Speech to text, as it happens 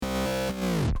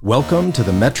Welcome to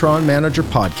the Metron Manager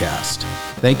Podcast.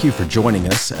 Thank you for joining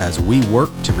us as we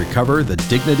work to recover the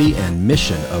dignity and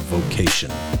mission of vocation.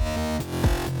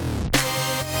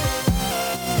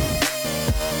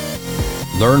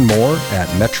 Learn more at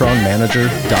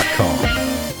metronmanager.com.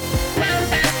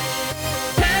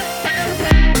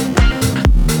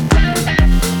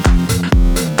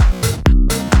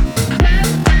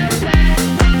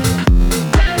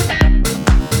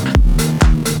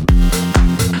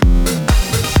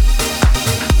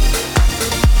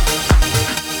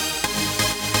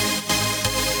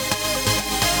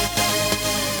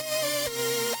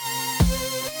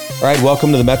 All right,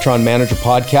 welcome to the Metron Manager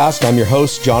Podcast. I'm your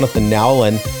host, Jonathan Nowell,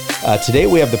 and today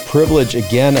we have the privilege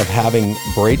again of having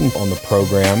Braden on the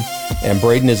program. And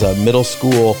Braden is a middle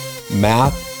school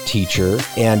math teacher,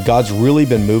 and God's really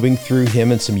been moving through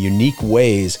him in some unique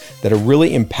ways that are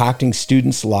really impacting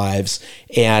students' lives.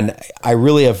 And I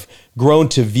really have grown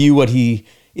to view what he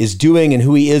is doing and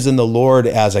who he is in the Lord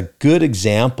as a good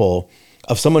example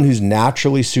of someone who's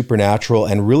naturally supernatural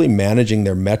and really managing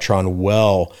their Metron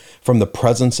well from the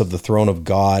presence of the throne of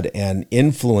God and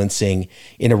influencing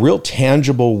in a real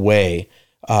tangible way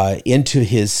into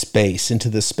his space, into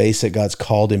the space that God's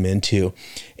called him into.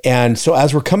 And so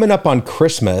as we're coming up on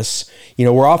Christmas,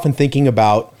 we're often thinking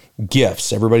about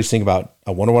gifts. Everybody's thinking about,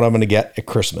 I wonder what I'm going to get at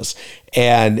Christmas.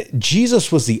 And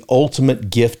Jesus was the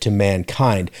ultimate gift to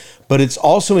mankind, but it's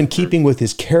also in keeping with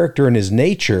his character and his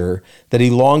nature that he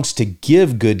longs to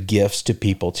give good gifts to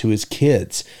people, to his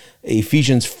kids.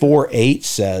 Ephesians 4:8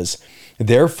 says,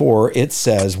 therefore it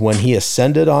says, when he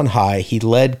ascended on high, he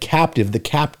led captive the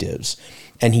captives,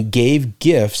 and he gave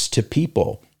gifts to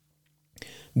people.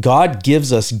 God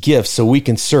gives us gifts so we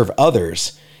can serve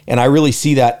others. And I really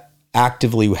see that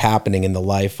actively happening in the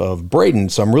life of Braden.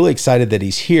 So I'm really excited that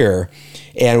he's here.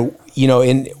 And,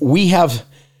 and we have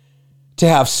to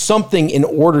have something in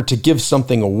order to give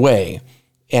something away.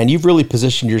 And you've really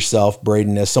positioned yourself,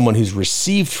 Braden, as someone who's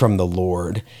received from the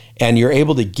Lord, and you're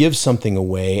able to give something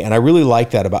away. And I really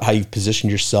like that about how you've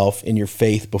positioned yourself in your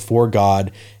faith before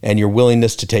God and your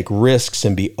willingness to take risks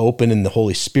and be open in the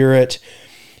Holy Spirit.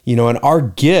 And our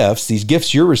gifts, these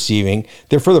gifts you're receiving,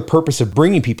 they're for the purpose of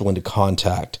bringing people into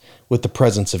contact with the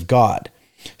presence of God.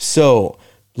 So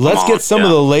let's get some of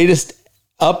the latest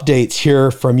updates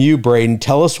here from you, Braden.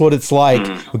 Tell us what it's like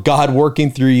with God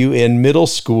working through you in middle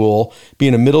school,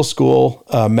 being a middle school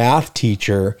math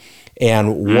teacher,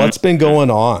 and what's been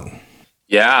going on.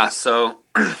 Yeah. So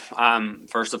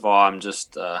first of all, I'm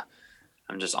just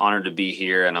honored to be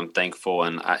here, and I'm thankful.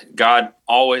 And God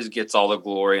always gets all the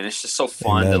glory, and it's just so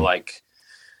fun to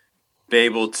be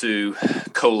able to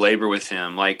co-labor with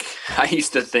him. Like, I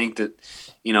used to think that,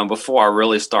 before I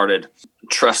really started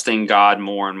trusting God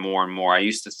more and more and more, I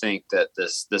used to think that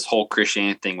this whole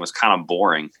Christianity thing was kind of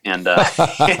boring. And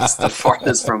it's the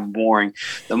farthest from boring.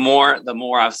 The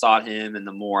more I've sought him, and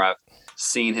the more I've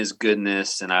seen his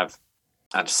goodness, and I've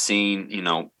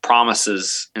seen,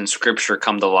 promises in scripture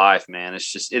come to life, man.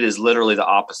 It is literally the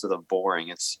opposite of boring.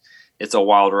 It's a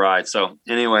wild ride. So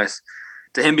anyways,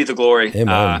 to him be the glory.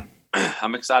 Amen.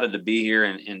 I'm excited to be here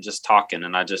and just talking.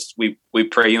 And we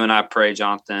pray, you and I pray,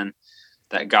 Jonathan,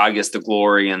 that God gets the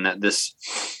glory, and that this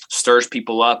stirs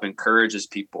people up, encourages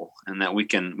people, and that we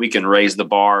can raise the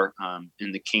bar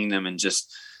in the kingdom, and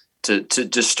just to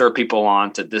stir people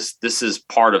on to this. This is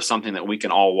part of something that we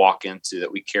can all walk into,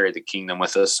 that we carry the kingdom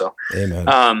with us. So,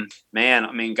 amen.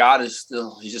 Man, God is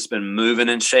he's just been moving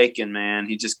and shaking, man.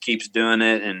 He just keeps doing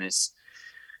it. And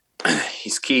he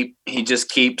just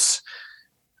keeps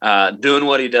doing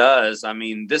what he does. I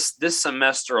mean, this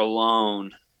semester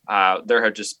alone, there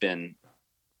have just been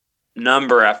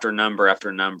number after number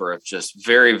after number of just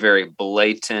very, very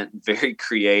blatant, very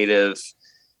creative,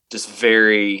 just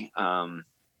very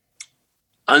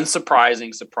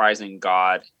unsurprising, surprising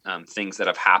God things that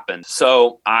have happened.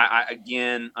 So I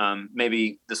again,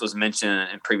 maybe this was mentioned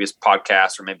in previous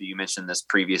podcasts, or maybe you mentioned this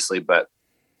previously, but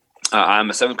I'm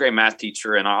a 7th grade math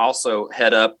teacher, and I also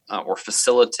head up or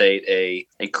facilitate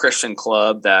a Christian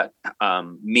club that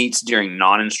meets during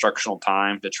non-instructional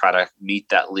time to try to meet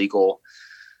that legal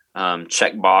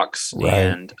checkbox. Right.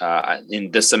 And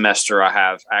in this semester,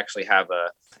 I actually have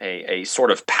a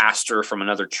sort of pastor from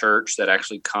another church that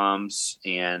actually comes,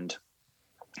 and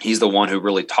he's the one who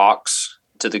really talks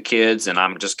to the kids, and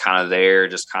I'm just kind of there,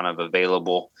 just kind of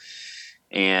available.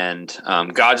 And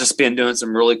God's just been doing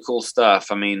some really cool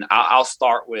stuff. I mean, I'll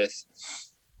start with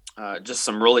just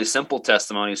some really simple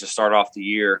testimonies to start off the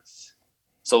year.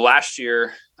 So last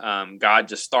year, God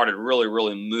just started really,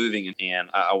 really moving, and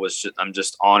I'm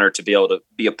just honored to be able to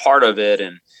be a part of it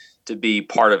and to be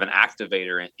part of an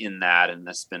activator in that. And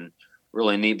that's been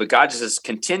really neat. But God just has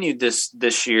continued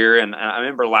this year. And I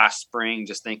remember last spring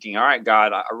just thinking, all right,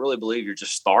 God, I really believe you're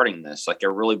just starting this. Like, I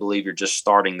really believe you're just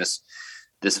starting this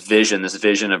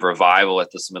vision of revival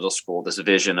at this middle school, this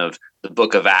vision of the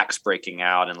book of Acts breaking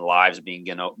out and lives being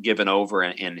given over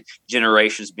and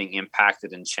generations being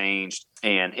impacted and changed,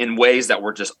 and in ways that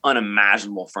were just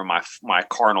unimaginable for my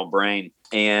carnal brain.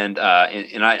 And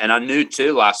I knew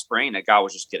too last spring that God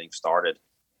was just getting started.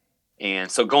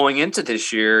 And so going into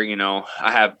this year,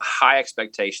 I have high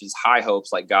expectations, high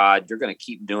hopes, like, God, you're going to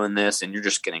keep doing this and you're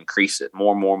just going to increase it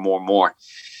more and more and more and more.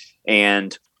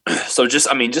 And so just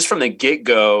from the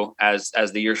get-go, as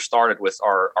the year started with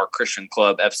our Christian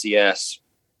club, FCS,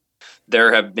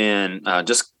 there have been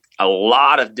just a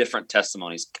lot of different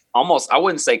testimonies, almost, I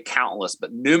wouldn't say countless,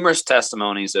 but numerous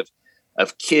testimonies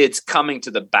of kids coming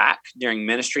to the back during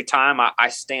ministry time. I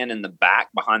stand in the back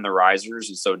behind the risers.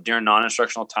 And so during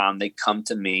non-instructional time, they come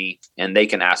to me and they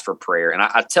can ask for prayer. And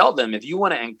I tell them, if you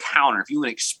want to encounter, if you want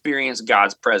to experience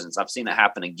God's presence, I've seen it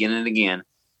happen again and again,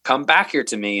 come back here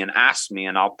to me and ask me,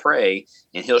 and I'll pray,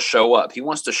 and he'll show up. He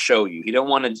wants to show you. He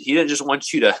didn't just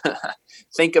want you to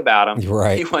think about him.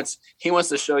 Right. He wants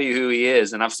to show you who he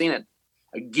is. And I've seen it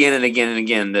again and again and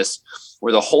again, this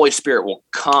where the Holy Spirit will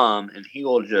come and he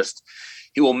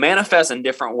will manifest in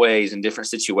different ways in different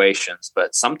situations.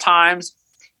 But sometimes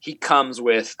he comes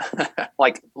with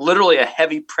like literally a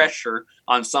heavy pressure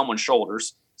on someone's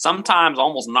shoulders, sometimes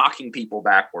almost knocking people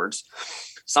backwards.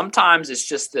 Sometimes it's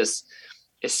just this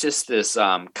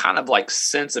kind of like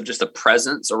sense of just a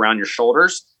presence around your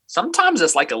shoulders. Sometimes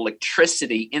it's like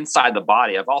electricity inside the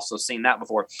body. I've also seen that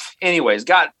before. Anyways,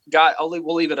 God,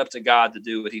 we'll leave it up to God to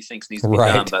do what he thinks needs to be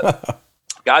done. But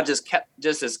God just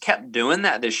has kept doing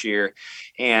that this year.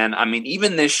 And I mean,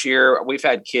 even this year, we've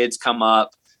had kids come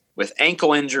up with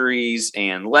ankle injuries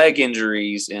and leg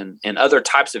injuries and other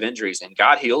types of injuries, and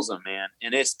God heals them, man.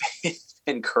 And it's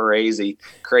been crazy,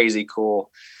 crazy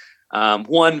cool.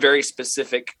 One very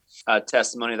specific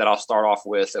testimony that I'll start off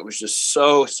with that was just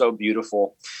so, so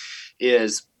beautiful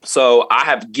is, so I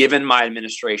have given my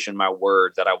administration my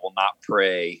word that I will not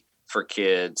pray for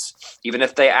kids, even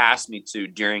if they ask me to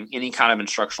during any kind of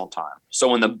instructional time. So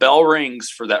when the bell rings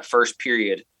for that first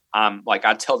period,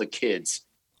 I tell the kids,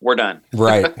 we're done.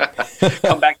 Right.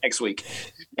 Come back next week.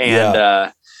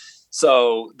 And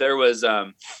so there was,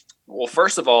 well,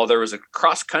 first of all, there was a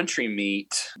cross country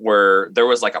meet where there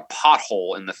was like a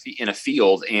pothole in a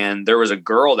field, and there was a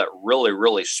girl that really,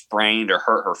 really sprained or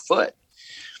hurt her foot.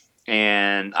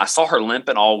 And I saw her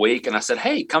limping all week, and I said,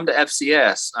 "Hey, come to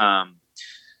FCS.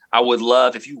 I would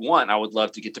love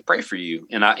to get to pray for you."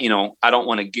 And I don't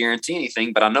want to guarantee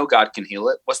anything, but I know God can heal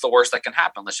it. What's the worst that can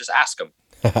happen? Let's just ask him.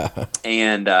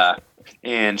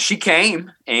 And she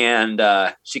came,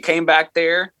 and she came back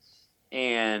there.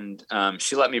 And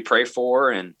she let me pray for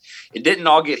her, and it didn't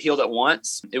all get healed at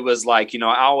once. It was like,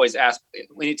 I always ask,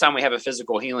 anytime we have a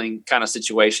physical healing kind of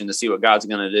situation to see what God's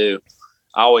going to do,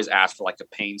 I always ask for like a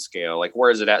pain scale, like where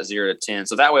is it at 0 to 10?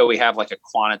 So that way we have like a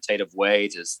quantitative way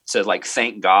to like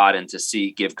thank God and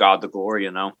to give God the glory,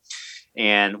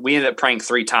 And we ended up praying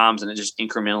 3 times, and it just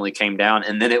incrementally came down,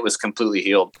 and then it was completely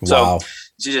healed. Wow.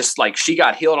 So she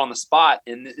got healed on the spot.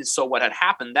 And so what had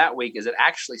happened that week is it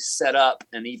actually set up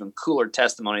an even cooler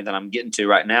testimony that I'm getting to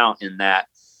right now, in that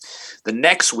the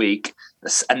next week,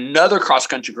 another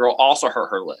cross-country girl also hurt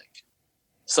her leg.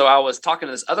 So I was talking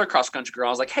to this other cross-country girl. I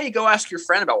was like, "Hey, go ask your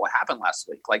friend about what happened last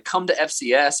week. Like, come to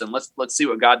FCS and let's see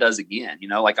what God does again."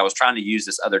 Like I was trying to use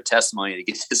this other testimony to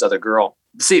get this other girl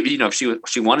to see if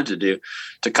she wanted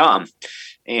to come.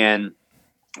 And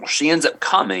she ends up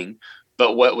coming.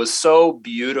 But what was so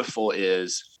beautiful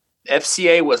is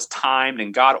FCA was timed,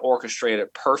 and God orchestrated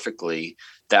it perfectly,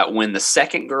 that when the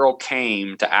second girl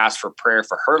came to ask for prayer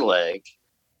for her leg,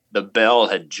 the bell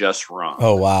had just rung.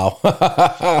 Oh,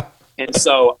 wow. And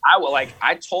so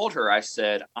I told her, I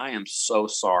said, "I am so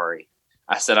sorry."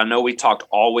 I said, "I know we talked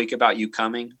all week about you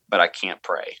coming, but I can't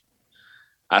pray."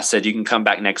 I said, "You can come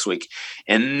back next week."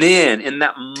 And then in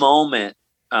that moment,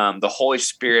 the Holy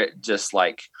Spirit just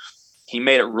he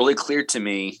made it really clear to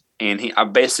me. And I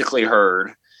basically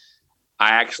heard,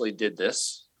 "I actually did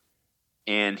this."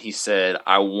 And he said,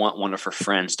 "I want one of her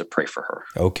friends to pray for her."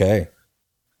 Okay.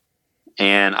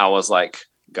 And I was like,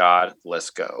 "God, let's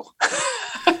go."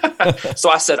 So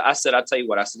I said, "I'll tell you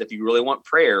what," I said, "if you really want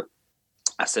prayer,"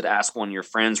 I said, "ask one of your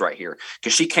friends right here."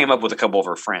 Because she came up with a couple of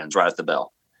her friends right at the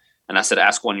bell. And I said,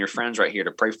 "Ask one of your friends right here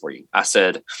to pray for you." I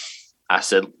said,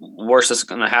 "Worst that's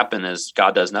going to happen is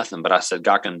God does nothing." But I said,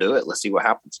 "God can do it. Let's see what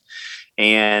happens."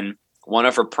 And one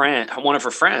of her friends,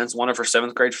 one of her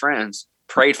 7th grade friends,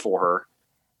 prayed for her,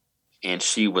 and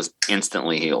she was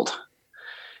instantly healed.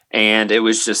 And it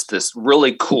was just this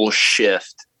really cool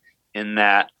shift in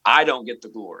that I don't get the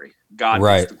glory. God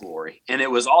gets the glory. And it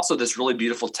was also this really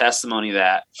beautiful testimony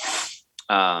that,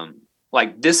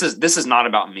 like, this is not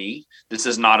about me. This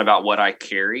is not about what I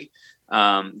carry.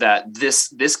 That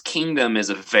this kingdom is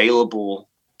available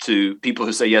to people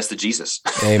who say yes to Jesus.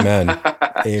 Amen.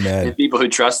 Amen. And people who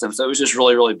trust him. So it was just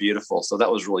really, really beautiful. So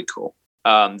that was really cool.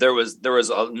 There was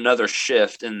another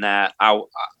shift in that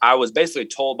I was basically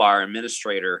told by our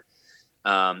administrator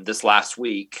this last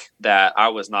week that I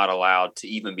was not allowed to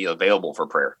even be available for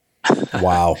prayer.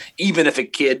 Wow. Even if a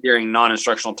kid during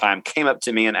non-instructional time came up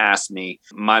to me and asked me,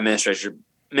 my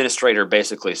administrator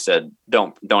basically said,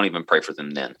 don't even pray for them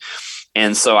then.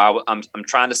 And so I'm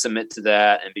trying to submit to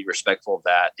that and be respectful of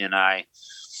that. And I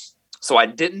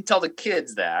didn't tell the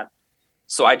kids that.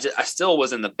 So I still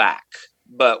was in the back.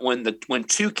 But when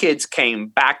two kids came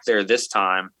back there this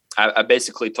time, I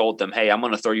basically told them, hey, I'm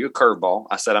going to throw you a curveball.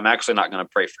 I said, I'm actually not going to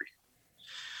pray for you.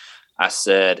 I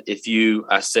said, if you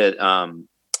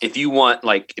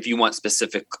want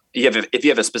specific, if you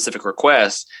have a specific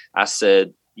request, I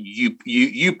said, you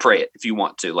pray it if you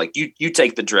want to. Like you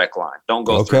take the direct line. Don't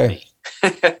go through me.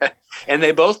 And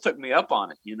they both took me up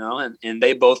on it, and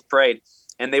they both prayed,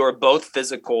 and they were both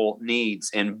physical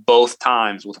needs, and both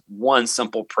times with one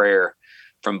simple prayer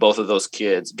from both of those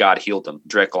kids, God healed them.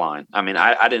 Direct line. I mean,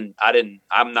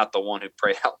 I'm not the one who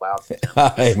prayed out loud for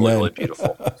them. It's really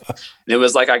beautiful. And it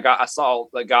was like I saw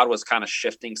that God was kind of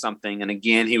shifting something. And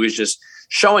again, he was just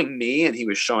showing me, and he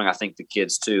was showing, I think, the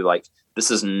kids too, like, this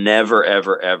is never,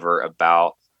 ever, ever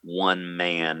about one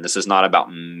man. This is not about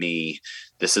me.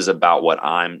 This is about what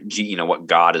what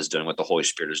God is doing, what the Holy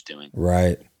Spirit is doing.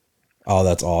 Right. Oh,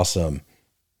 that's awesome.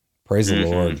 Praise the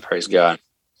Lord. Praise God.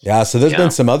 Yeah. So there's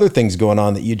been some other things going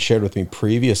on that you'd shared with me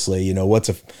previously.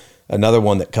 What's another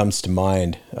one that comes to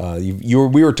mind?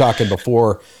 We were talking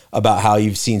before about how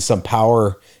you've seen some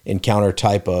power encounter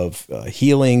type of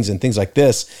healings and things like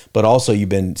this, but also you've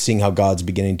been seeing how God's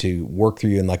beginning to work through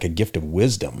you in like a gift of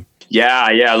wisdom.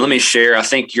 Yeah. Let me share. I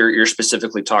think you're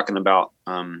specifically talking about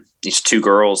these two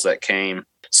girls that came.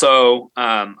 So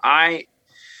let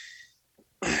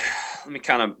me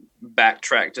kind of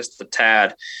backtrack just a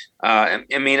tad. I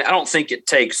don't think it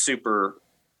takes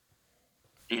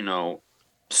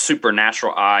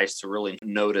supernatural eyes to really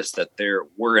notice that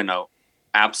we're in a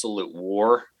absolute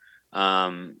war,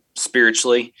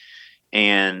 spiritually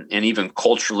and even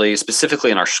culturally, specifically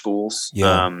in our schools.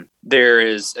 Yeah. There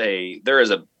is a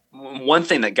one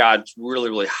thing that God really,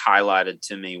 really highlighted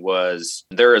to me was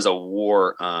there is a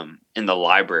war in the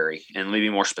library, and maybe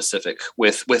more specific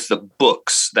with the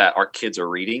books that our kids are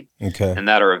reading, and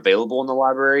that are available in the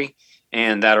library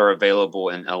and that are available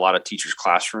in a lot of teachers'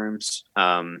 classrooms.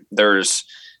 There is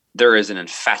an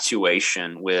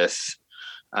infatuation with,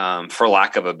 for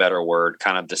lack of a better word,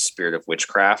 kind of the spirit of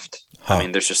witchcraft.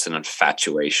 There's just an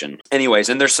infatuation. Anyways,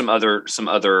 and there's some other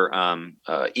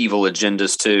evil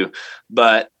agendas too,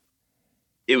 but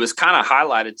it was kind of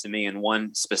highlighted to me in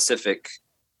one specific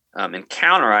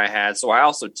encounter I had. So I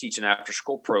also teach an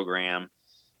after-school program,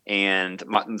 and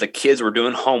the kids were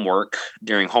doing homework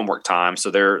during homework time.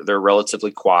 So they're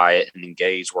relatively quiet and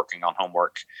engaged working on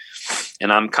homework.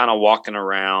 And I'm kind of walking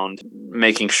around,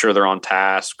 making sure they're on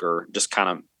task, or just kind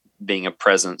of being a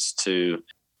presence to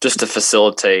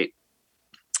facilitate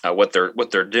what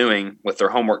they're doing with their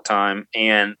homework time.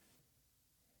 And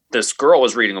this girl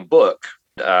was reading a book.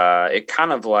 It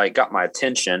kind of like got my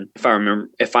attention,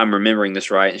 if I'm remembering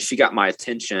this right. And she got my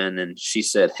attention, and she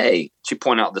said, hey, she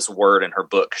pointed out this word in her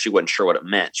book. She wasn't sure what it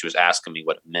meant. She was asking me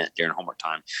what it meant during homework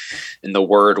time. And the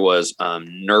word was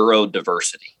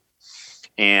neurodiversity.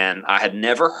 And I had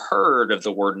never heard of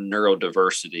the word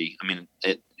neurodiversity.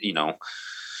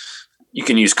 You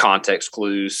can use context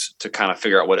clues to kind of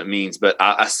figure out what it means. But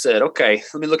I said, okay,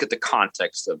 let me look at the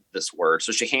context of this word.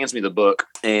 So she hands me the book,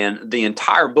 and the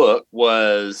entire book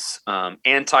was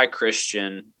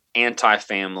anti-Christian,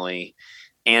 anti-family,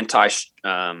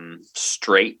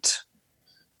 anti-straight,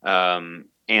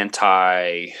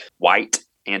 anti-white,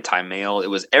 anti-male. It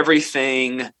was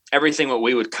everything what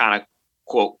we would kind of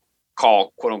call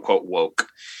quote unquote woke.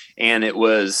 And it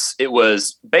was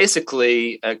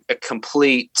basically a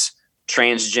complete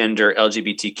transgender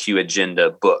LGBTQ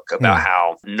agenda book about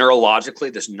how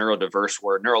neurologically, this neurodiverse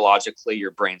word, neurologically,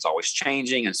 your brain's always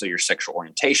changing. And so your sexual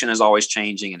orientation is always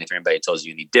changing. And if anybody tells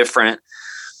you any different,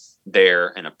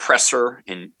 they're an oppressor,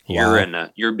 and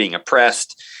you're being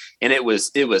oppressed. And it was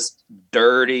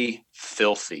dirty,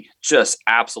 filthy, just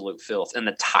absolute filth. And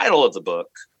the title of the book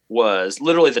was,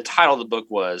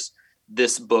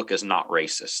 this book is not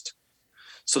racist.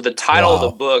 So the title of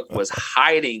the book was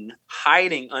hiding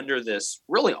under this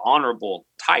really honorable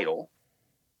title.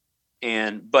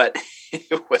 But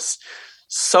it was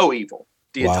so evil.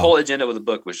 The whole agenda of the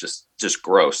book was just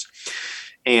gross.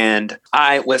 And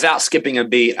without skipping a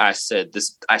beat, I said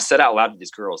out loud to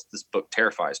these girls, this book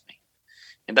terrifies me.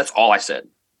 And that's all I said.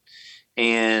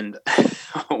 And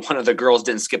one of the girls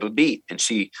didn't skip a beat, and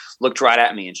she looked right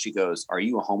at me and she goes, "Are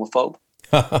you a homophobe?"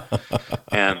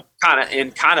 and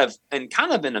kind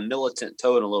of in a militant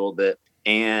tone a little bit.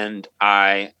 And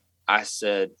I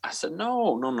said,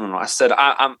 no. I said,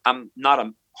 I'm not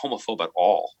a homophobe at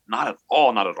all. Not at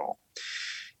all.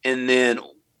 And then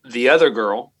the other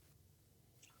girl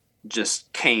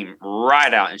just came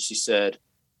right out and she said,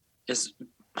 "Is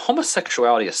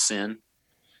homosexuality a sin?"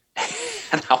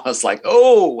 And I was like,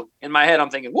 oh, in my head, I'm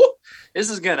thinking, whoop, this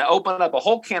is going to open up a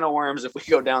whole can of worms if we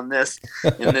go down this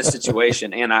in this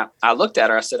situation. And I looked at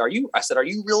her. I said, are you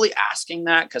really asking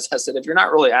that? Because I said, if you're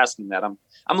not really asking that, I'm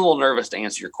a little nervous to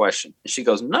answer your question. And she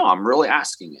goes, no, I'm really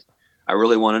asking it. I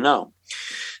really want to know.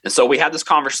 And so we had this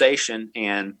conversation,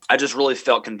 and I just really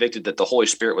felt convicted that the Holy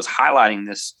Spirit was highlighting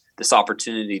this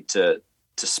opportunity to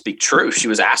speak truth. She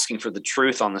was asking for the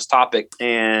truth on this topic.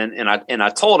 And I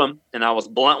told him, and I was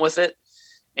blunt with it.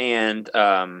 And,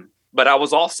 but I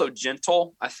was also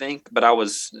gentle, I think, but I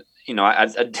was, I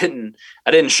didn't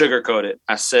sugarcoat it.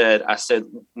 I said,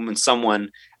 when someone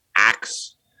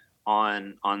acts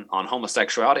on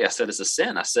homosexuality, I said, it's a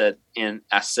sin. I said,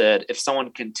 if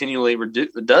someone continually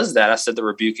does that, I said, they're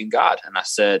rebuking God. And I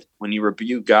said, when you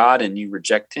rebuke God and you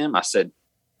reject him, I said,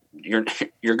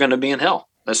 you're going to be in hell.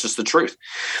 That's just the truth.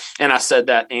 And I said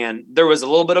that, and there was a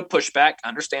little bit of pushback,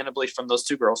 understandably, from those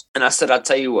two girls. And I said, I'll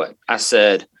tell you what, I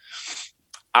said,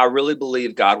 I really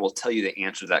believe God will tell you the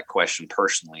answer to that question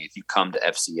personally if you come to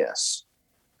FCS.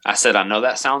 I said, I know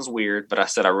that sounds weird, but I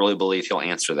said, I really believe he'll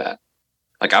answer that.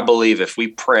 Like, I believe if we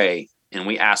pray and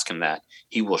we ask him that,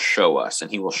 he will show us and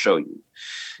he will show you.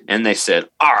 And they said,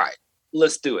 all right,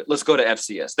 let's do it. Let's go to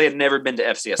FCS. They had never been to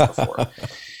FCS before.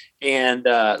 And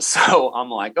so I'm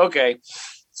like, okay.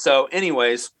 So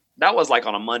anyways, that was like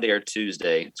on a Monday or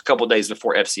Tuesday. It's a couple of days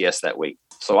before FCS that week.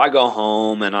 So I go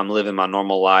home and I'm living my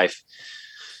normal life,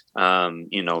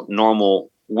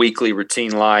 normal weekly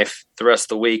routine life the rest of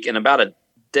the week. And about a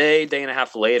day and a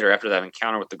half later, after that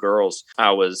encounter with the girls, I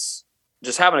was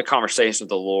just having a conversation with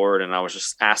the Lord, and I was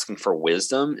just asking for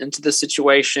wisdom into the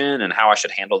situation and how I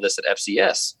should handle this at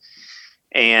FCS.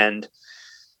 And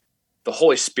the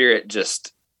Holy Spirit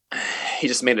he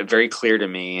just made it very clear to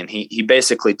me. And he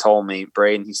basically told me,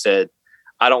 Braden, he said,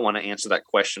 I don't want to answer that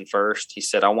question first. He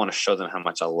said, I want to show them how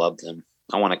much I love them.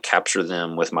 I want to capture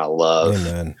them with my love.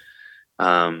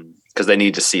 Amen. Because they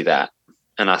need to see that.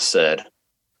 And I said,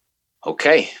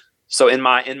 okay. So in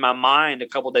my mind, a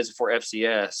couple of days before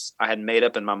FCS, I had made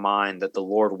up in my mind that the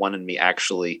Lord wanted me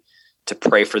actually to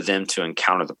pray for them to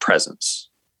encounter the presence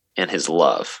and his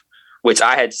love, which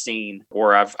I had seen,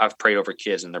 or I've prayed over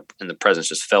kids and the presence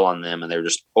just fell on them and they were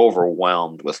just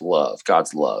overwhelmed with love,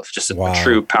 God's love, just a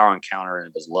true power encounter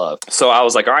and his love. So I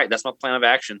was like, all right, that's my plan of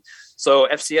action. So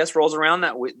FCS rolls around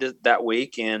that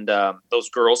week, and those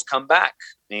girls come back,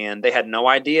 and they had no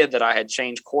idea that I had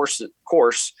changed course.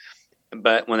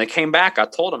 But when they came back, I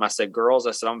told them, I said, girls,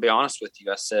 I said, I'm gonna be honest with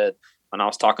you. I said, when I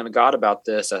was talking to God about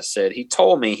this, I said, he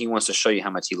told me he wants to show you how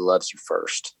much he loves you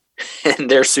first. And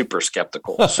they're super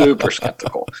skeptical.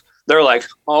 They're like,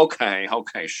 okay,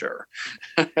 sure.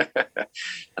 And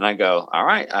I go, all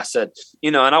right. I said,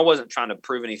 and I wasn't trying to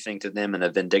prove anything to them in a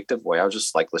vindictive way. I was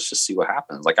just like, let's just see what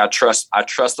happens. Like, I trust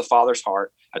the Father's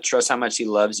heart. I trust how much he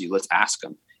loves you. Let's ask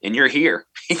him. And you're here.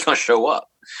 He's going to show up.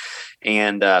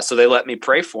 And so they let me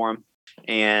pray for him.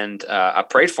 And I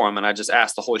prayed for him, and I just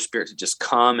asked the Holy Spirit to just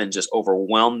come and just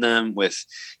overwhelm them with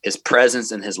his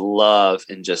presence and his love,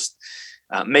 and just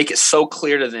make it so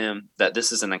clear to them that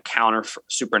this is an encounter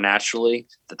supernaturally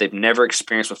that they've never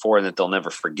experienced before and that they'll never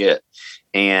forget.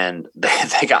 And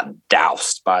they got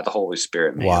doused by the Holy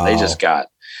Spirit, man. Wow. They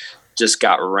just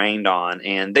got rained on,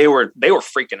 and they were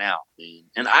freaking out, man.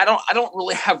 And I don't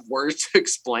really have words to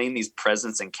explain these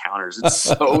presence encounters. It's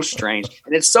so strange,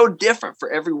 and it's so different for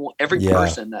every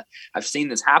person that I've seen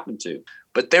this happen to.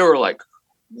 But they were like,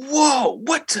 whoa,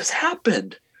 what just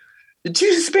happened? Did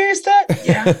you experience that?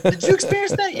 Yeah. Did you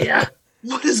experience that? Yeah.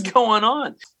 What is going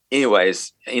on?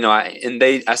 Anyways,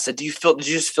 I said, did you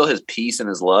just feel his peace and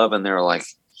his love? And they were like,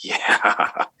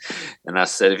 yeah. And I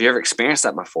said, have you ever experienced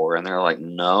that before? And they're like,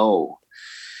 no.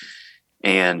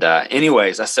 And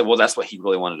anyways, I said, well, that's what he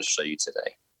really wanted to show you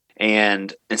today.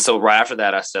 And so right after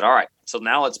that, I said, all right, so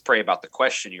now let's pray about the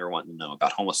question you're wanting to know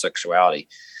about homosexuality.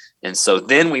 And so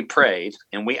then we prayed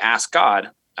and we asked God.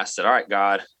 I said, all right,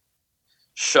 God,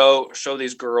 show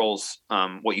these girls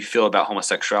what you feel about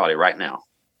homosexuality right now.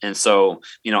 And so,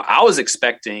 I was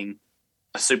expecting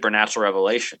a supernatural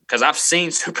revelation because I've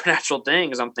seen supernatural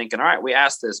things. I'm thinking, all right, we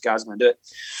asked this, God's going to do it.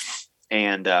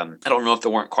 And I don't know if they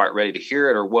weren't quite ready to hear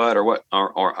it or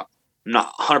I'm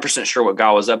not 100% sure what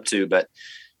God was up to, but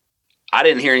I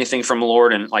didn't hear anything from the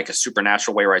Lord in like a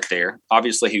supernatural way right there.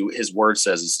 Obviously, his word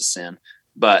says it's a sin,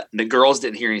 but the girls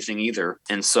didn't hear anything either.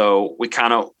 And so we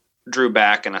kind of drew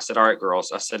back, and I said, all right,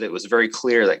 girls, I said, it was very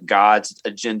clear that God's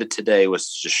agenda today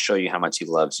was to just show you how much he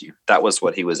loves you. That was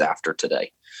what he was after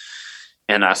today.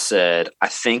 And I said, I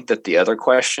think that the other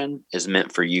question is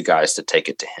meant for you guys to take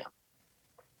it to him.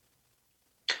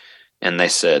 And they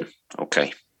said,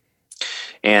 okay.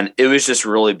 And it was just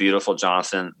really beautiful,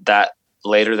 Jonathan. That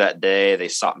later that day, they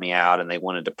sought me out and they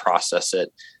wanted to process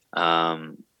it.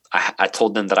 I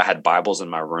told them that I had Bibles in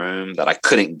my room that I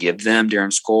couldn't give them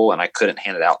during school, and I couldn't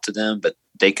hand it out to them, but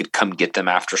they could come get them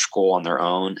after school on their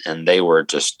own. And they were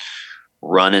just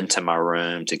running to my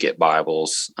room to get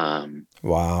Bibles.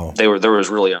 Wow. There was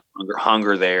really a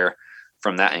hunger there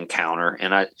from that encounter.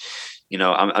 And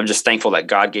I'm just thankful that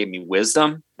God gave me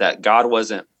wisdom, that God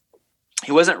wasn't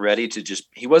ready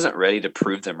to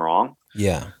prove them wrong.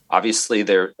 Yeah. Obviously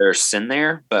there's sin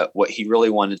there, but what he really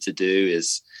wanted to do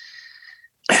is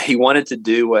he wanted to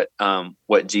do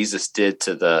what Jesus did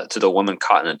to the woman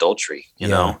caught in adultery. You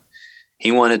know,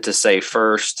 he wanted to say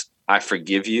first, I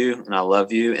forgive you and I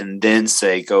love you, and then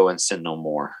say, go and sin no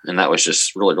more. And that was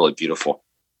just really, really beautiful.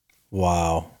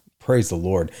 Wow. Praise the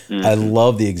Lord. Mm-hmm. I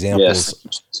love the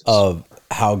examples of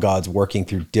how God's working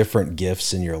through different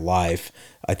gifts in your life.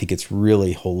 I think it's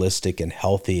really holistic and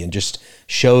healthy, and just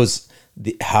shows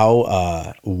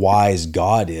how wise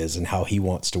God is and how he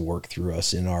wants to work through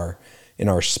us in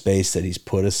our space that he's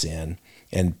put us in.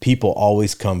 And people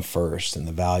always come first, and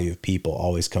the value of people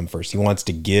always come first. He wants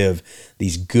to give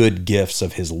these good gifts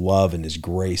of his love and his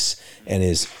grace and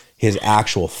his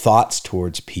actual thoughts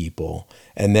towards people.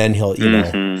 And then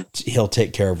he'll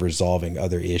take care of resolving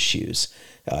other issues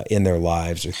in their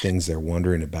lives or things they're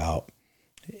wondering about.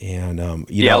 And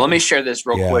let me share this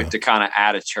real quick to kind of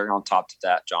add a cherry on top to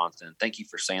that, Jonathan. Thank you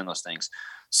for saying those things.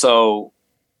 So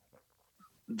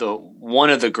one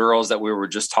of the girls that we were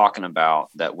just talking about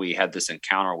that we had this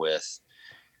encounter with,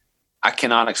 I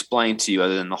cannot explain to you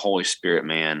other than the Holy Spirit,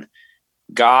 man.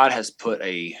 God has put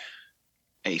a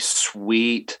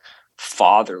sweet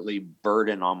fatherly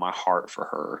burden on my heart for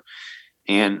her.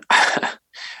 And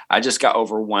I just got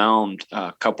overwhelmed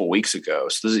a couple weeks ago.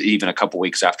 So this is even a couple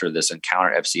weeks after this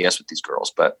encounter at FCS with these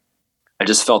girls, but I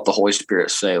just felt the Holy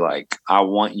Spirit say, like, I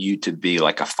want you to be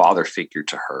like a father figure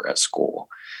to her at school.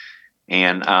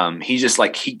 And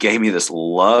he gave me this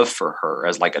love for her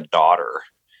as like a daughter.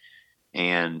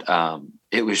 And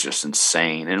it was just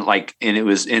insane. And it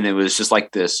was just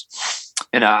like this.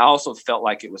 And I also felt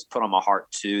like it was put on my heart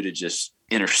too, to just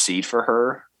intercede for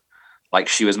her, like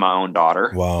she was my own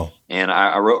daughter. Wow. And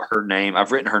I wrote her name.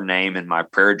 I've written her name in my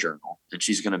prayer journal, and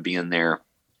she's going to be in there,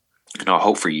 I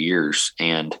hope for years.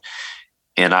 And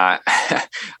I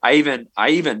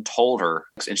even told her,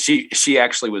 and she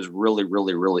actually was really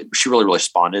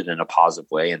responded in a positive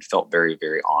way and felt very,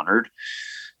 very honored.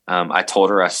 I told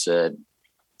her, I said,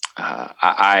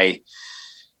 I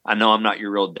know I'm not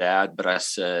your real dad, but I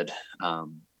said,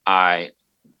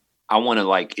 I want to,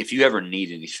 like, if you ever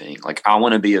need anything, like, I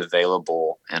want to be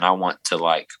available, and I want to,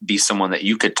 like, be someone that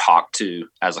you could talk to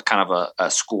as a kind of a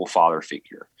school father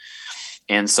figure.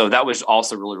 And so that was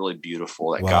also really, really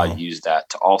beautiful that God used that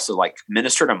to also, like,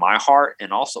 minister to my heart,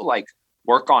 and also, like,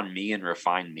 work on me and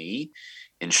refine me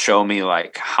and show me,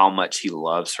 like, how much he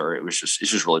loves her. It's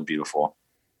just really beautiful.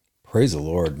 Praise the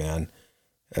Lord, man.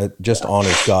 It just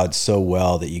honors God so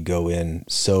well that you go in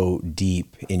so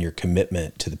deep in your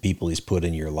commitment to the people he's put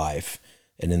in your life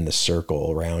and in the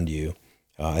circle around you.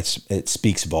 It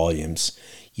speaks volumes.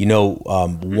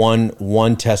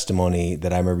 One testimony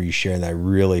that I remember you sharing that I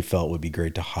really felt would be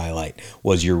great to highlight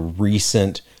was your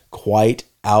recent, quite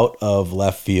out of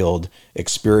left field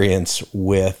experience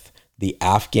with the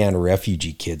Afghan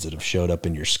refugee kids that have showed up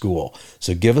in your school.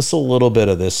 So give us a little bit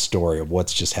of this story of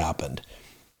what's just happened.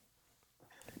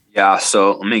 Yeah,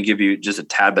 so let me give you just a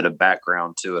tad bit of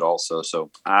background to it also.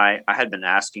 So I had been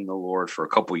asking the Lord for a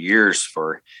couple of years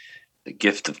for the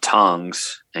gift of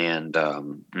tongues, and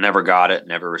never got it,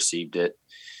 never received it.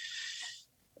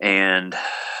 And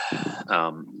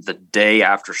the day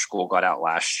after school got out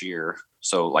last year,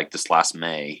 so like this last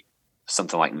May,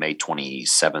 something like May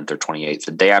 27th or 28th,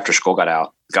 the day after school got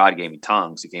out, God gave me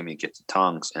tongues. He gave me a gift of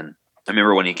tongues. And I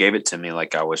remember when he gave it to me,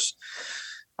 like I was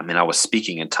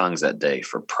speaking in tongues that day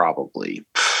for probably,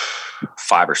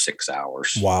 5 or 6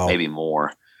 hours, wow, maybe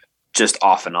more, just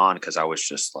off and on. Cause I was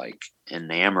just like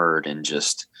enamored and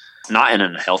just not in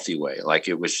a healthy way. Like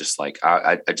it was just like,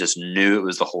 I just knew it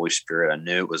was the Holy Spirit. I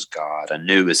knew it was God. I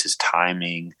knew it was his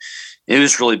timing. It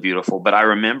was really beautiful. But I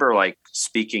remember like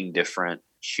speaking different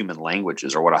human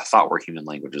languages, or what I thought were human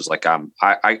languages. Like I'm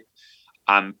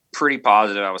pretty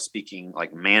positive I was speaking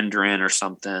like Mandarin or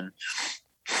something.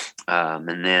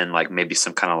 And then like maybe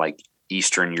some kind of like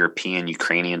Eastern European,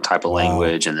 Ukrainian type of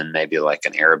language. And then maybe like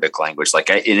an Arabic language. And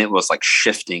it was like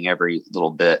shifting every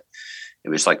little bit. It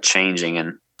was like changing.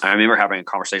 And I remember having a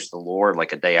conversation with the Lord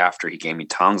like a day after he gave me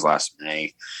tongues last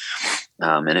May.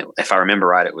 If I remember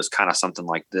right, it was kind of something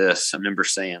like this. I remember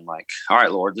saying like, all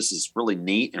right, Lord, this is really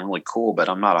neat and really cool, but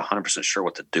I'm not 100% sure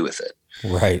what to do with it.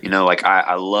 Right. Like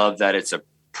I love that it's a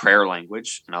prayer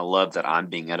language, and I love that I'm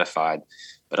being edified.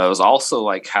 But I was also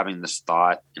like having this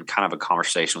thought and kind of a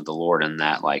conversation with the Lord in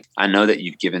that, like, I know that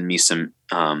you've given me some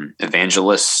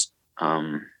evangelist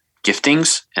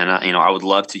giftings, and I would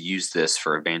love to use this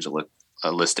for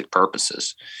evangelistic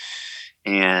purposes.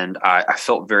 And I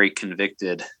felt very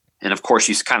convicted. And of course,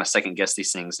 you kind of second guess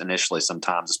these things initially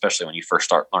sometimes, especially when you first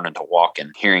start learning to walk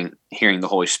and hearing the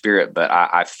Holy Spirit. But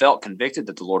I felt convicted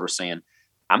that the Lord was saying,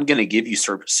 I'm going to give you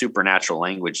supernatural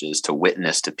languages to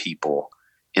witness to people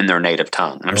in their native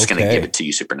tongue. And I'm just going to give it to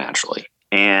you supernaturally.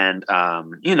 And,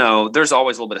 there's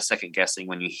always a little bit of second guessing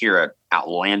when you hear an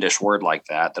outlandish word like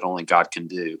that only God can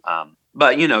do.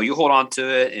 But you hold on to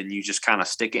it and you just kind of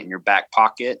stick it in your back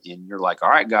pocket, and you're like, all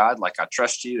right, God, like I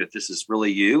trust you. If this is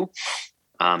really you,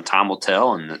 time will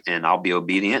tell, and I'll be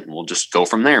obedient, and we'll just go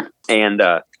from there. And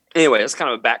anyway, that's kind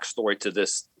of a backstory to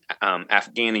this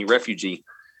Afghani refugee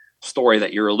story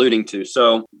that you're alluding to.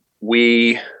 So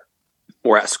we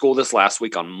were at school this last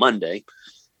week on Monday,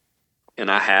 and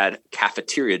I had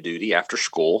cafeteria duty after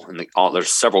school, and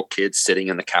there's several kids sitting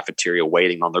in the cafeteria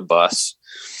waiting on their bus,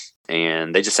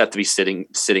 and they just have to be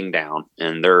sitting down,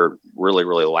 and they're really,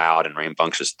 really loud and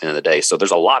rambunctious at the end of the day. So there's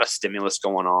a lot of stimulus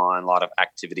going on, a lot of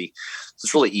activity. So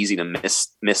it's really easy to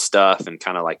miss stuff and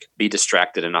kind of like be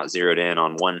distracted and not zeroed in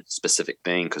on one specific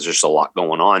thing because there's a lot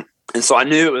going on. And so I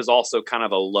knew it was also kind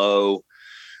of a low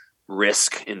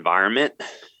risk environment.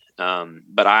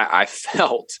 But I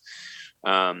felt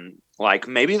like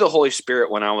maybe the Holy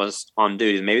Spirit, when I was on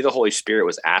duty, maybe the Holy Spirit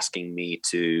was asking me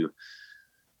to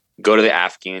go to the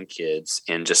Afghan kids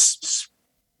and just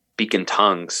speak in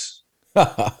tongues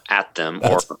at them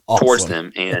or towards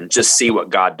them and just see what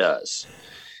God does.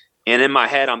 And in my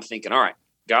head, I'm thinking, all right,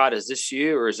 God, is this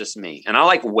you or is this me? And I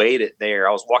like weighed it there.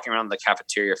 I was walking around the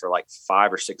cafeteria for like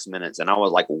 5 or 6 minutes, and I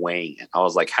was like weighing it. I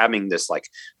was like having this like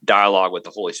dialogue with the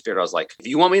Holy Spirit. I was like, if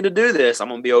you want me to do this, I'm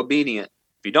going to be obedient.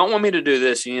 If you don't want me to do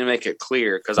this, you need to make it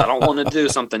clear, because I don't want to do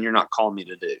something you're not calling me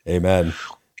to do. Amen.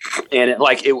 And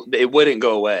it wouldn't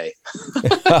go away.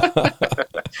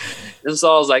 And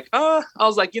so I was like, I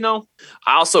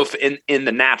also in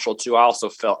the natural too, I also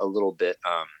felt a little bit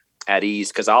at ease,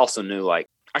 because I also knew like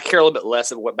I care a little bit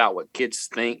less about what kids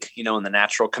think, in the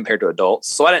natural compared to adults.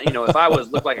 So I didn't, if I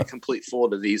looked like a complete fool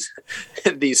to these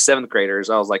seventh graders,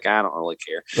 I was like, I don't really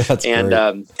care. That's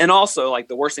great. And also like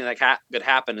the worst thing that could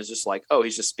happen is just like, oh,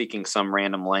 he's just speaking some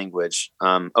random language.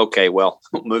 Okay, well,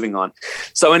 moving on.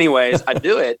 So anyways, I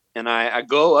do it, and I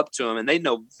go up to them, and they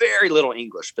know very little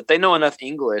English, but they know enough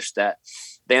English that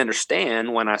they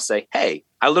understand when I say, hey.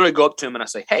 I literally go up to them and I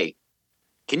say, hey,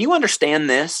 can you understand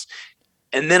this?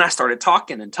 And then I started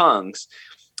talking in tongues,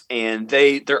 and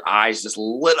their eyes just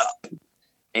lit up,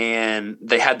 and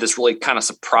they had this really kind of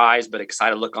surprised but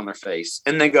excited look on their face.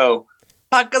 And they go,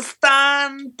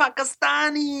 Pakistan,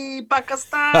 Pakistani,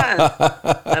 Pakistan.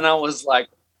 And I was like,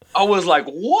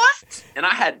 what? And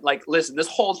I had listen, this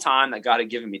whole time that God had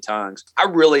given me tongues, I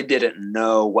really didn't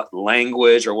know what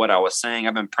language or what I was saying.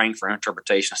 I've been praying for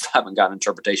interpretation. I still haven't gotten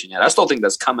interpretation yet. I still think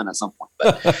that's coming at some point.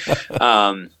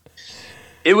 But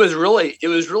it was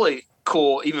really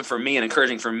cool, even for me, and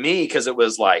encouraging for me, because it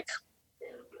was like,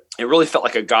 it really felt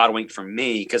like a God wink for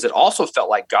me, because it also felt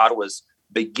like God was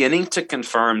beginning to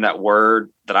confirm that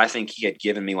word that I think he had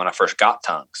given me when I first got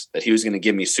tongues, that he was going to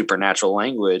give me supernatural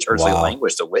language, or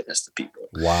language to witness to people.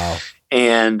 Wow.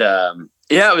 And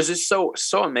it was just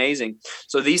so amazing.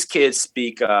 So these kids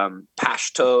speak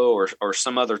Pashto or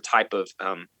some other type of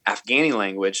Afghani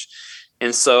language.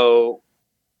 And so,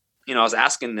 I was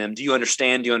asking them, do you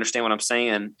understand what I'm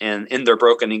saying? And in their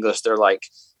broken English, they're like,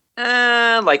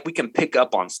 we can pick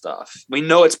up on stuff. We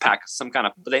know it's some kind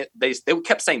of, they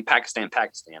kept saying Pakistan.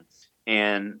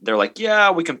 And they're like,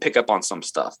 yeah, we can pick up on some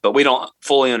stuff, but we don't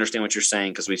fully understand what you're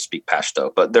saying because we speak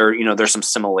Pashto. But there's some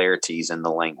similarities in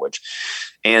the language.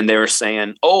 And they were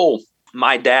saying, oh,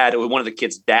 my dad, one of the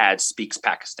kids' dad speaks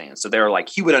Pakistan. So they were like,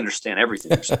 he would understand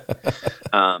everything.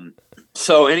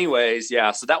 So anyways,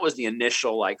 yeah, so that was the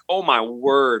initial, like, oh my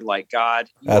word, like, God,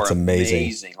 you That's are amazing.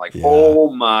 amazing. Like,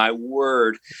 oh my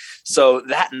word. So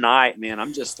that night, man,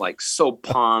 I'm just like so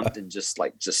pumped and just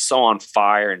so on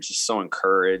fire and just so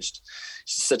encouraged.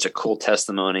 It's such a cool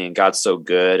testimony, and God's so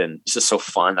good, and it's just so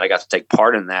fun that I got to take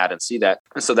part in that and see that.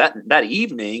 And so that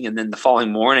evening, and then the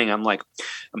following morning, I'm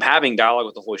having dialogue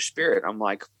with the Holy Spirit. I'm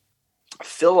like, I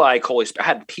feel like Holy Spirit, I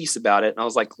had peace about it. And I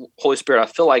was like, Holy Spirit, I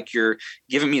feel like you're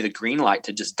giving me the green light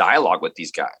to just dialogue with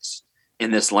these guys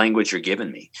in this language you're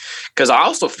giving me. Because I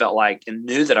also felt like and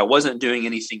knew that I wasn't doing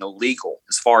anything illegal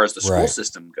as far as the school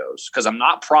system goes. Because I'm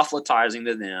not proselytizing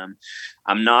to them.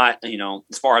 I'm not,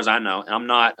 as far as I know, I'm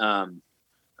not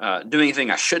doing anything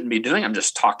I shouldn't be doing. I'm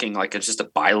just talking like it's just a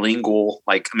bilingual,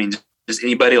 does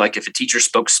anybody, like if a teacher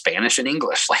spoke Spanish and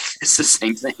English, like it's the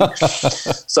same thing.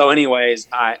 So anyways,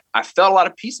 I felt a lot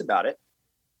of peace about it.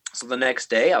 So the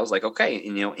next day I was like, okay,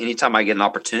 anytime I get an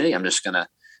opportunity, I'm just going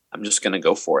to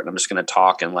go for it. I'm just going to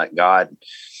talk and let God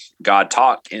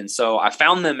talk. And so I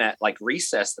found them at like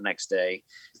recess the next day,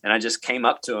 and I just came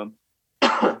up to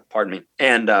them, pardon me.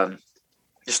 And,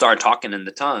 just started talking in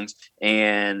the tongues,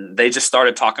 and they just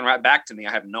started talking right back to me.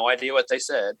 I have no idea what they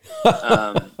said.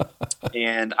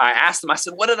 And I asked them, I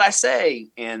said, what did I say?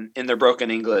 And in their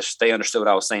broken English, they understood what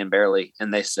I was saying barely.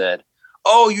 And they said,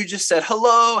 oh, you just said,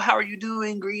 hello, how are you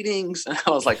doing? Greetings. And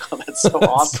I was like, oh, that's so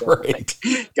awesome. Like,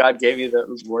 God gave you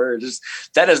those words.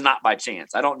 That is not by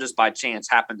chance. I don't just by chance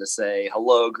happen to say,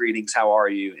 hello, greetings, how are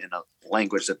you? In a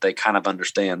language that they kind of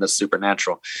understand. That's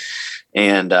supernatural.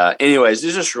 And anyways,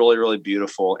 it's just really, really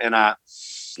beautiful. And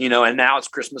and now it's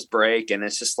Christmas break, and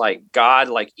it's just like God,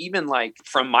 like even like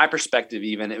from my perspective,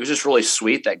 even it was just really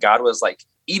sweet that God was like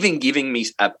even giving me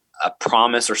a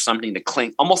promise or something to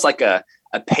cling, almost like a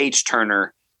page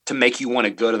turner to make you want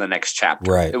to go to the next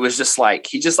chapter. Right. It was just like,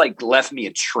 he just like left me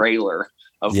a trailer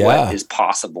of what is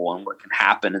possible and what can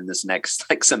happen in this next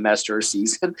like semester or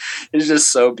season. It's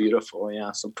just so beautiful.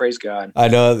 Yeah. So praise God. I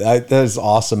know that is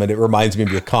awesome. And it reminds me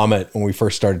of your comment when we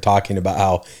first started talking about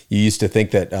how you used to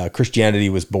think that Christianity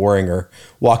was boring or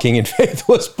walking in faith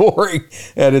was boring.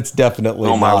 And it's definitely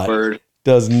not. My word.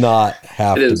 Does not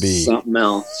have to be something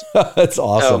else. That's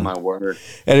awesome. Oh my word.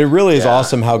 And it really is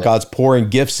awesome how God's pouring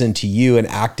gifts into you and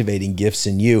activating gifts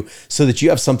in you so that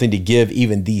you have something to give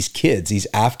even these kids, these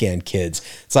Afghan kids.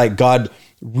 It's like God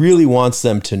really wants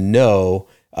them to know,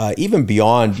 even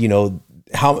beyond,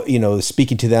 how,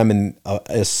 speaking to them in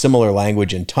a similar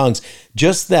language in tongues,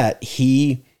 just that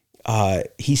he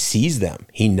sees them,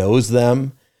 he knows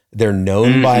them. They're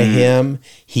known by him.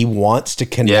 He wants to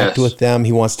connect with them.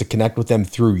 He wants to connect with them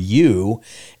through you.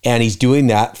 And he's doing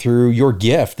that through your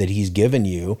gift that he's given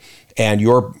you and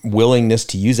your willingness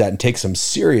to use that and take some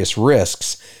serious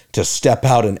risks to step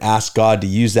out and ask God to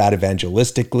use that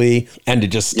evangelistically and to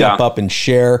just step up and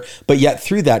share. But yet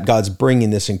through that, God's bringing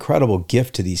this incredible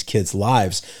gift to these kids'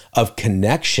 lives of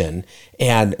connection.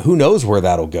 And who knows where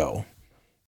that'll go.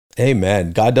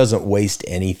 Amen. God doesn't waste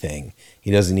anything. He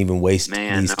doesn't even waste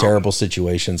these terrible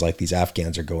situations like these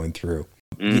Afghans are going through.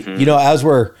 As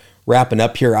we're wrapping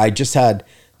up here, I just had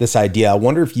this idea. I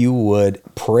wonder if you would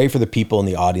pray for the people in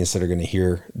the audience that are going to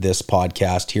hear this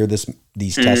podcast, hear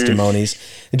these testimonies,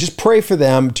 and just pray for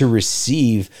them to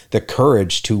receive the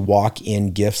courage to walk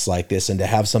in gifts like this and to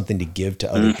have something to give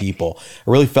to other people. I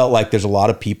really felt like there's a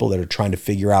lot of people that are trying to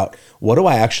figure out, what do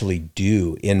I actually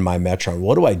do in my Metron?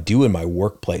 What do I do in my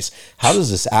workplace? How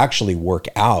does this actually work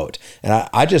out? And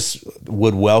I just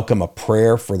would welcome a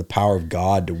prayer for the power of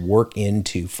God to work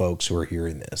into folks who are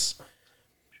hearing this.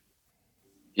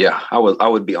 Yeah, I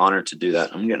would be honored to do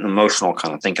that. I'm getting emotional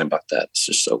kind of thinking about that. It's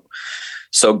just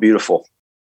so beautiful.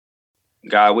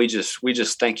 God, we just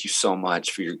thank you so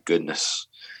much for your goodness.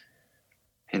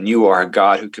 And you are a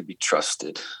God who could be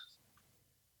trusted.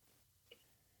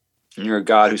 And you're a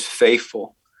God who's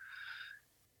faithful.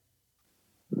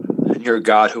 And you're a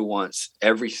God who wants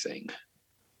everything.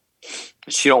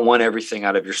 But you don't want everything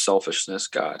out of your selfishness,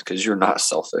 God, because you're not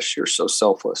selfish. You're so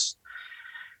selfless.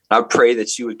 I pray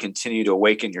that you would continue to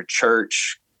awaken your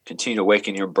church, continue to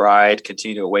awaken your bride,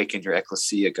 continue to awaken your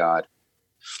ecclesia, God,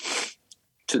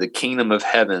 to the kingdom of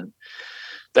heaven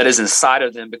that is inside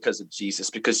of them because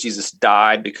Jesus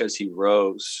died, because he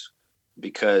rose,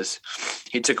 because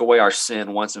he took away our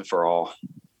sin once and for all.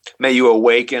 May you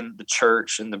awaken the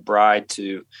church and the bride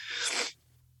to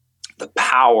the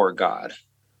power, God,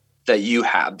 that you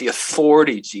have, the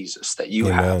authority, Jesus, that you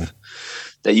have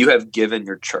given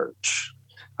your church.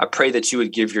 I pray that you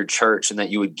would give your church and that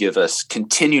you would give us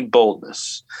continued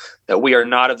boldness, that we are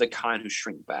not of the kind who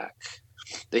shrink back,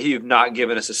 that you have not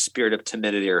given us a spirit of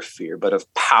timidity or fear, but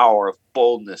of power, of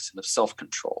boldness, and of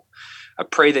self-control. I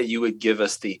pray that you would give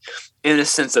us the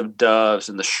innocence of doves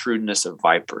and the shrewdness of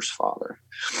vipers, Father.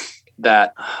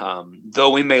 That though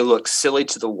we may look silly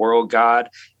to the world, God,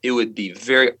 it would be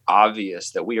very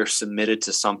obvious that we are submitted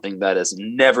to something that has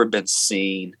never been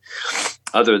seen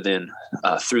other than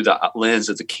through the lens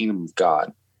of the kingdom of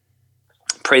God.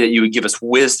 Pray that you would give us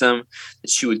wisdom,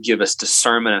 that you would give us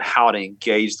discernment on how to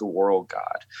engage the world,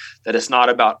 God. That it's not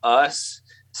about us.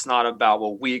 It's not about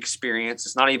what we experience.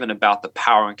 It's not even about the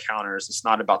power encounters. It's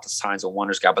not about the signs and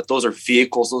wonders, God. But those are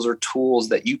vehicles. Those are tools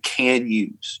that you can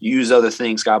use. Use other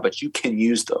things, God, but you can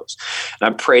use those.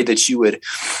 And I pray that you would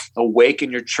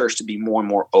awaken your church to be more and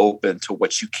more open to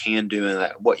what you can do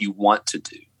and what you want to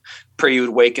do. Pray you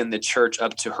would awaken the church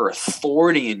up to her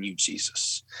authority in you,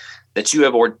 Jesus. That you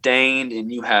have ordained and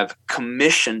you have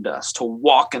commissioned us to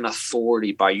walk in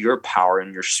authority by your power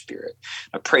and your spirit.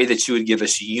 I pray that you would give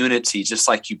us unity, just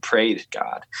like you prayed,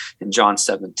 God, in John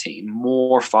 17.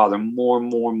 More, Father,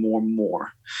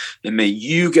 more. And may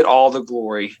you get all the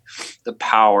glory, the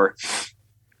power.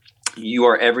 You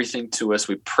are everything to us.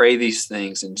 We pray these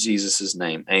things in Jesus'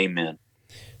 name. Amen.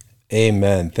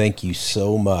 Amen. Thank you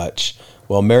so much.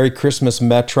 Well, Merry Christmas,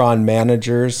 Metron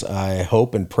managers. I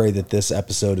hope and pray that this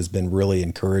episode has been really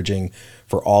encouraging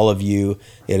for all of you.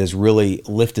 It has really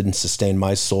lifted and sustained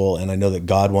my soul, and I know that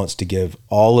God wants to give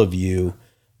all of you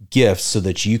gifts so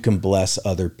that you can bless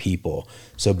other people.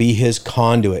 So be his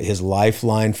conduit, his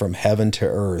lifeline from heaven to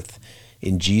earth.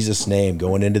 In Jesus' name,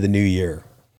 going into the new year.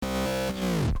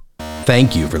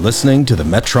 Thank you for listening to the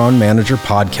Metron Manager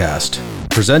Podcast,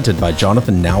 presented by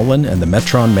Jonathan Nowlin and the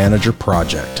Metron Manager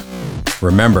Project.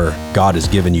 Remember, God has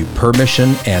given you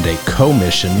permission and a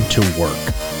commission to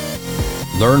work.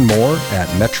 Learn more at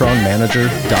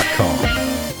metronmanager.com.